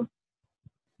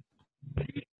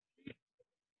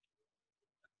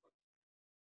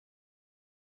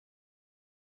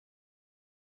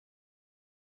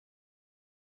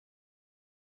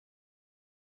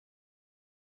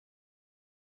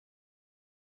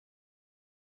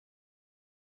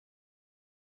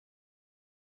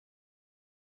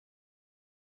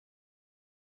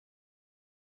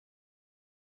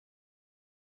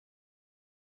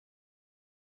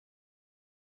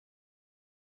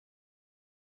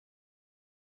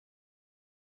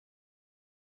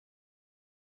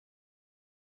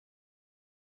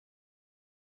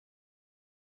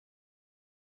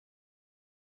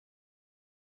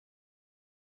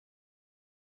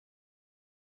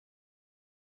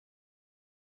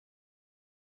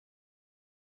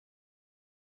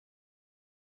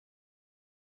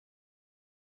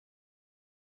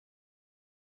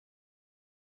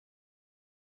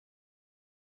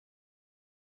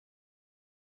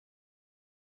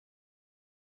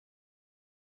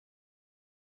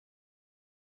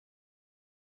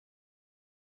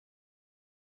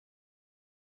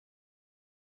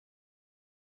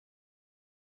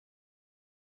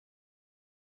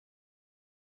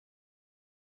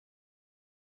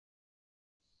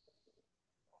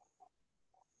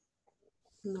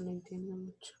 No lo entiendo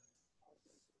mucho.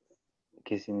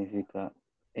 ¿Qué significa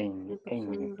en?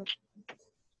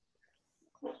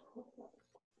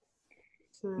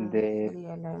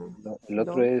 Sería la El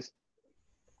otro dos. es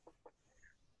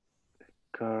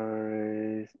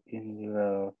cars in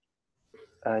the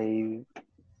hay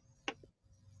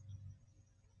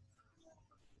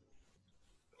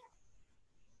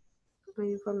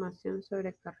Hay información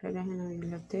sobre carreras en la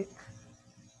biblioteca.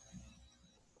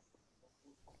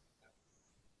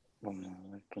 vamos a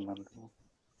ver qué mandó.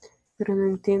 Pero no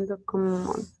entiendo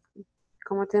cómo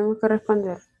tenemos que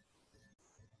responder.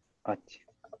 H.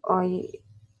 Hoy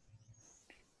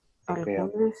Okay,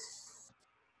 algunas.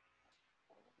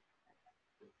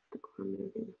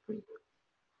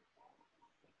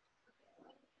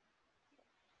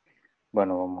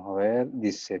 bueno, vamos a ver.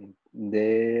 Dice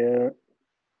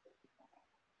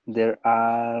there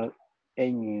are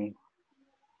any.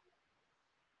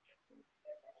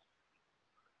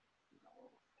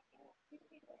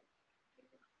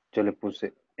 Yo le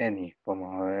puse any.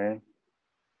 Vamos a ver.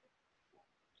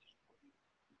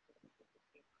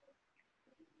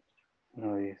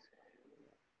 No dice.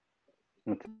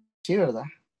 Sí, ¿verdad?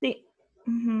 Sí.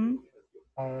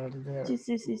 Sí.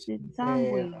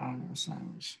 Sandwich.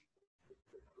 Sandwich.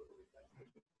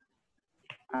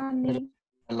 Ani.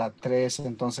 La 3,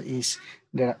 entonces, is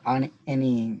there any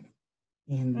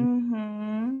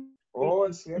in... Oh,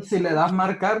 es Y cierto. si le das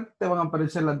marcar, te van a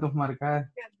aparecer las dos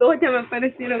marcadas. Las dos ya me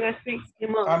parecieron así.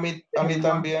 A mí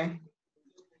también.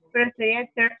 Pero sería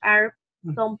there are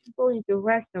some people in the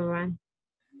restaurant.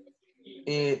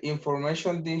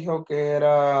 Information dijo que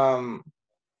era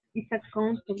It's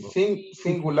accountable.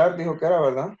 singular, dijo que era,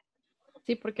 ¿verdad?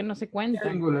 Sí, porque no se cuenta.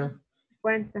 Singular.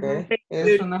 Cuenta. Okay.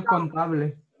 Eso no es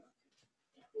contable.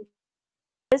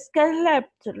 Es que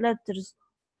es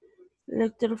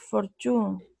letter for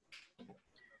you.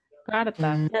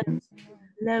 Carta.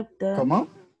 Letter. ¿Cómo?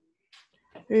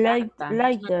 Carta. Una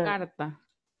Later. carta.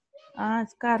 Ah,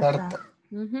 es carta.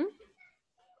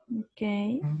 Ok.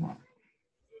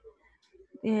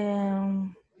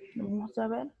 Vamos a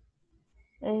ver.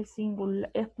 Es singular,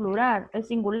 es plural, es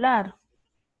singular.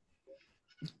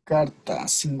 Carta,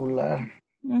 singular.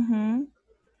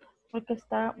 Porque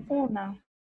está una.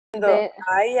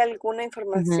 ¿Hay alguna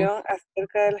información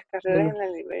acerca de las carreras en la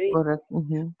librería? Correcto.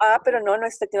 Pero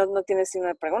no tiene sino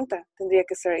una pregunta. Tendría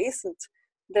que ser isn't.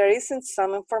 There isn't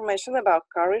some information about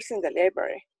careers in the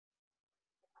library.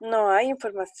 No hay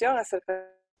información acerca.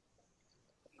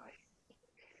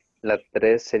 La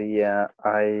 3 sería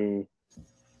hay.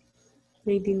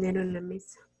 No hay dinero en la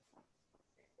mesa.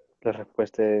 La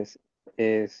respuesta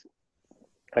es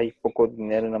hay poco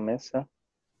dinero en la mesa.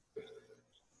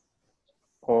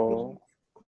 O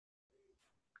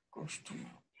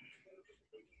Customer.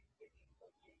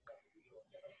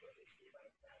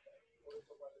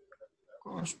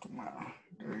 Customer.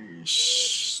 There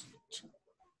is.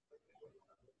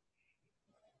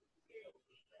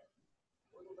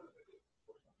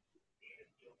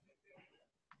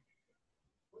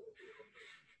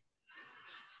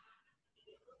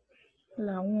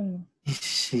 La 1.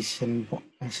 Sí, se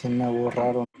me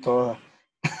borraron todas.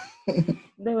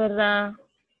 De verdad.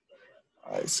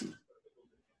 Ay, sí.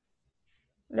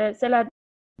 Se la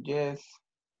Yes.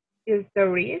 Is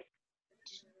there is?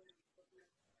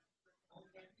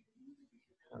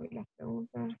 A ver, las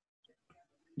preguntas.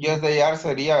 Yes, they are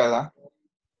sería, ¿verdad?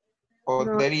 O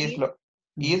No, there is.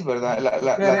 is, ¿verdad?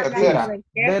 La There is. tercera. El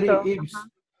There queso. is.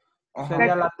 Ajá.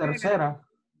 Sería la tercera.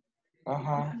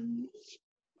 Ajá.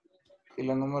 Y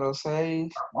la número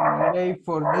 6. Lay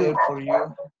for you. There for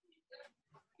you.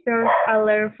 There's a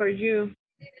letter for you.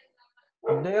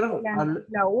 There,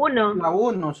 La 1. la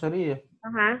 1 sería.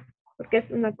 Ajá. Porque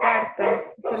es una carta.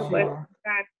 Se lo puede Ajá.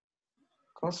 comprar.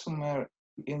 Customer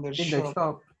in the In the shop.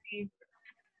 shop. Sí.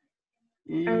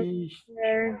 Y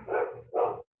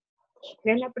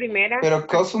Es la primera. Pero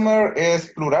customer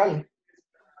es plural.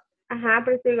 Ajá,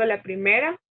 pero te digo la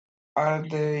primera. Are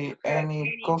they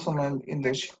any customer in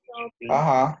the shop?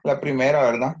 Ajá, la primera,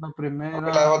 ¿verdad? la primera.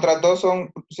 Porque las otras dos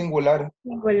son singulares.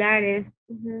 Singulares.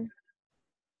 Ujú.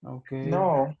 Ok.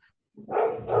 No.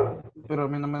 Pero a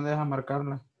mí no me deja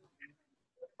marcarla.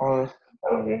 O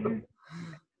Sí,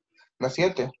 la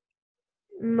 7.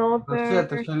 no, La pero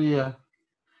 7 sería.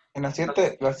 En la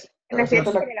 7, en la la 7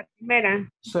 7 sería la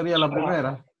primera. Sería la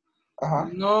primera. Ajá.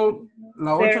 No,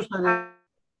 la 8 sería.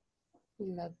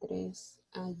 La 3,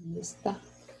 ahí está.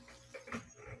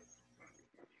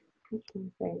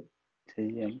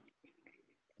 sí,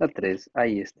 la 3,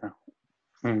 ahí está.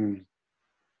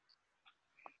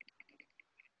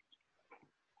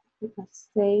 La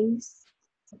 6,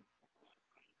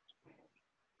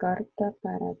 carta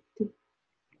para ti.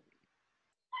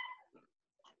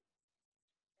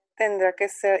 Tendrá que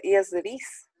ser yes, there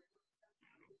is.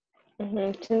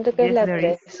 Siento que es Yes, la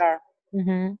there is. 3.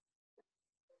 Mhm.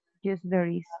 Yes,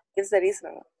 there is. Yes, there is,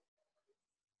 ¿verdad?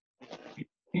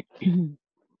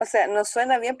 O sea, nos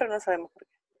suena bien, pero no sabemos por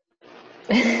qué.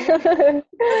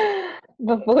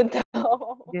 Puto.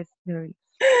 Yes, there is.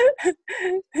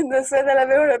 No suena la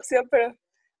mejor opción, pero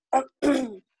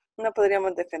no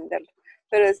podríamos defenderlo.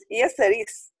 Pero es yes, there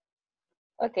is.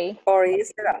 Ok. Or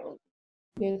is there.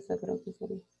 Esa creo que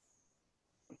sería.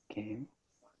 Okay.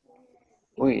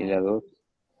 Uy, la 2.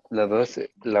 La 2,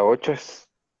 la 8 es.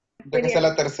 Tiene que ser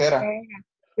la tercera.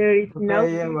 There is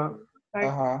no.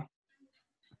 Ajá.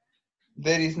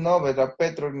 There is no, ¿verdad?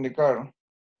 Petrol in the car.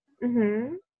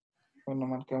 Ujú. Bueno,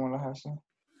 marquémoslas así.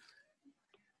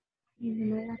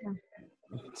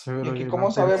 Seguro ¿Y aquí que cómo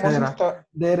la sabemos si tercera. está?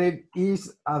 There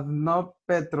is no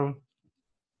petrol.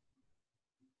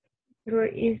 There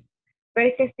is. Pero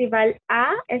es que si va al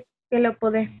A, es que lo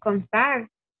puedes contar.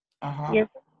 Ajá. Y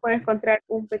eso puedes contar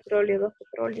un petróleo, 2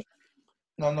 petróleos.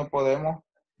 No, no podemos.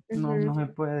 No, no se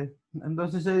puede.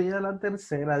 Entonces sería la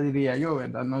tercera, diría yo,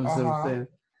 ¿verdad? No sé Ajá. usted.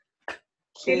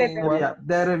 Sí, igual.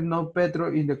 There is no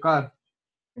petrol in the car.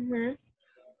 Ujú.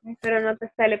 Pero no te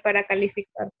sale para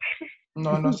calificar.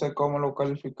 No, no sé cómo lo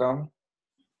calificamos.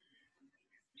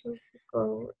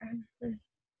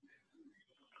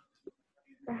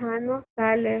 Ajá, no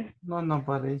sale. No, no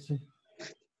parece.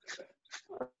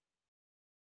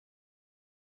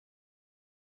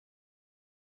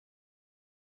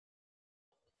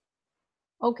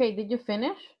 Okay, did you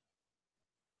finish?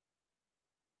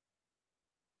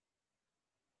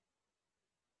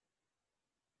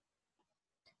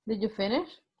 Did you finish?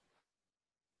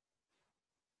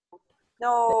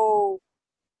 No.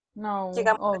 No,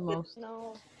 Llegamos almost.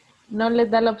 No. No les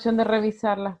da la opción de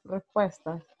revisar las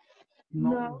respuestas.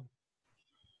 No.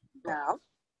 No.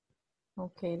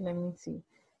 Okay, let me see.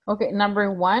 Okay, number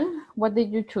 1, what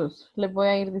did you choose? Les voy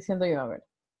a ir diciendo yo, a ver.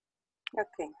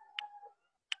 Okay.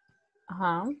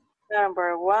 Ajá.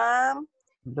 Number 1.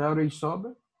 There is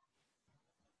some.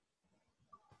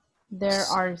 There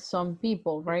are some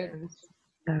people, right?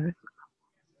 There.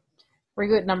 Very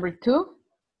good. Number 2.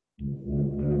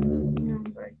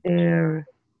 There.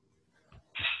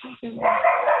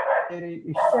 There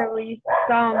is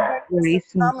There is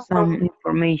some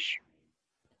information.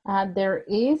 There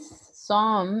is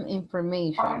some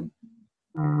information.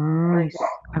 Es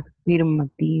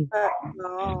afirmativo.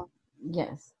 No.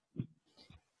 Yes.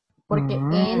 Porque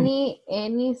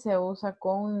any se usa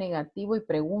con negativo y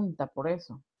pregunta, por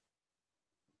eso.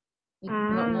 Y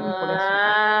no por eso.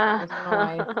 Por eso no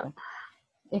va esta.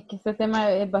 Es que este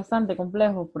tema es bastante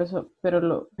complejo, por eso, pero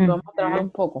lo vamos a trabajar un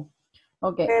poco.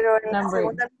 Okay. Pero en la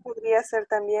segunda podría ser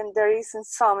también there isn't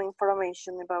some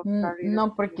information about careers.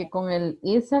 No, porque con el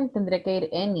isn't tendría que ir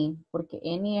any, porque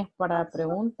any es para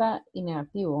pregunta y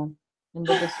negativo, en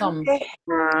vez de some. Okay.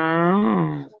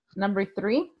 Number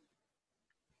 3.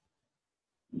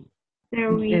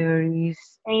 There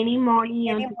is any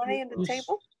money on the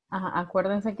table. Ajá,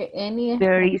 acuérdense que any es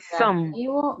there is some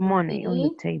negativo money on the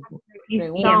y table.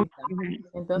 pregunta.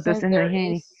 Entonces, no there hay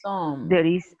any. is some. There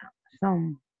is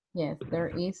some. Yes, there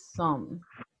is some.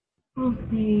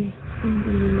 Okay.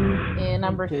 And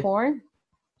number 4.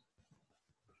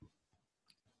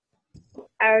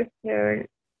 Are there,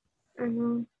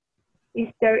 is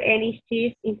there any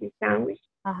cheese in the sandwich?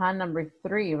 Number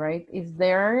 3, right? Is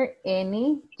there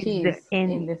any cheese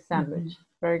in the sandwich?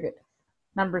 Very good.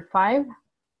 Number 5.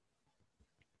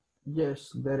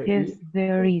 Yes, there yes, is.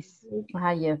 there is.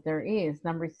 Yes, there is.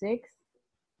 Number 6.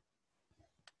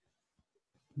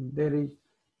 There is.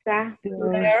 There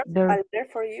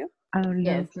for you.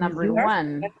 Yes, number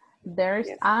 1. There's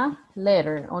a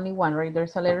letter. Only one, right?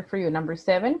 There's a letter for you. Number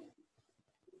 7.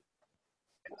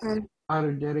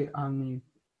 Are there any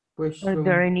questions? Are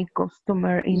there any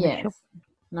customer in the shop?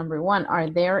 Number 1. Are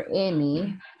there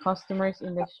any customers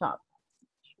in the shop?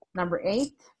 Number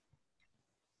 8.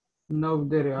 No,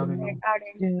 there aren't. No,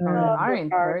 there aren't.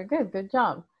 Very good. Good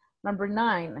job. Number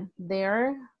 9.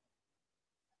 There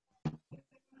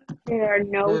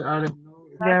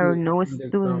are no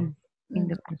students in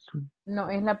the classroom. No,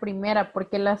 es la primera,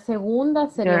 porque la segunda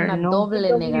sería una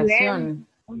doble negación.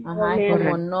 Ajá, es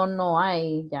como no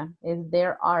hay, ya. Es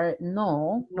there are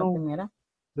no, la primera.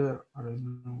 There are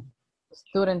no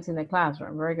students in the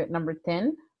classroom. Very good. Number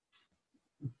 10.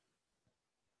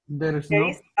 There is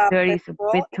a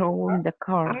petrol in the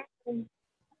car.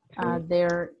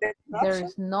 There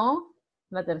is no,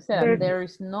 la tercera, there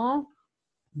is no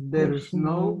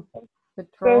petrol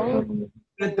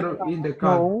in the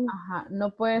car. Ajá, no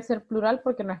puede ser plural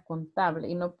porque no es contable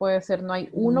y no puede ser no hay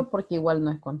uno porque igual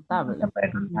no es contable.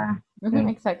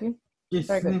 Exactly. ¿Qué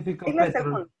significa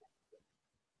petrol?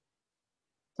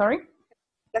 Sorry?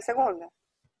 La segunda.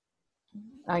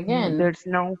 Again. There's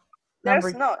no.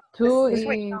 Number 2 is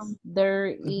there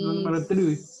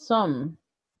is some.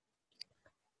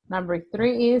 Number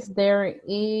 3 is there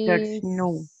is there's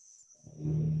no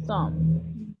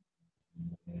some.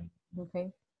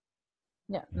 Okay.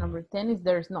 Yeah, number 10 is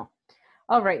there's no.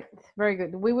 All right, very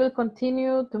good. We will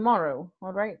continue tomorrow.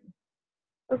 All right.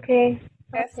 Okay.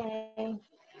 Okay.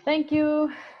 Thank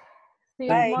you. See you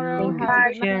tomorrow.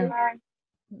 Have a good night.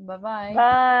 Bye-bye.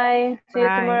 Bye. See you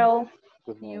tomorrow.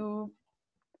 See you.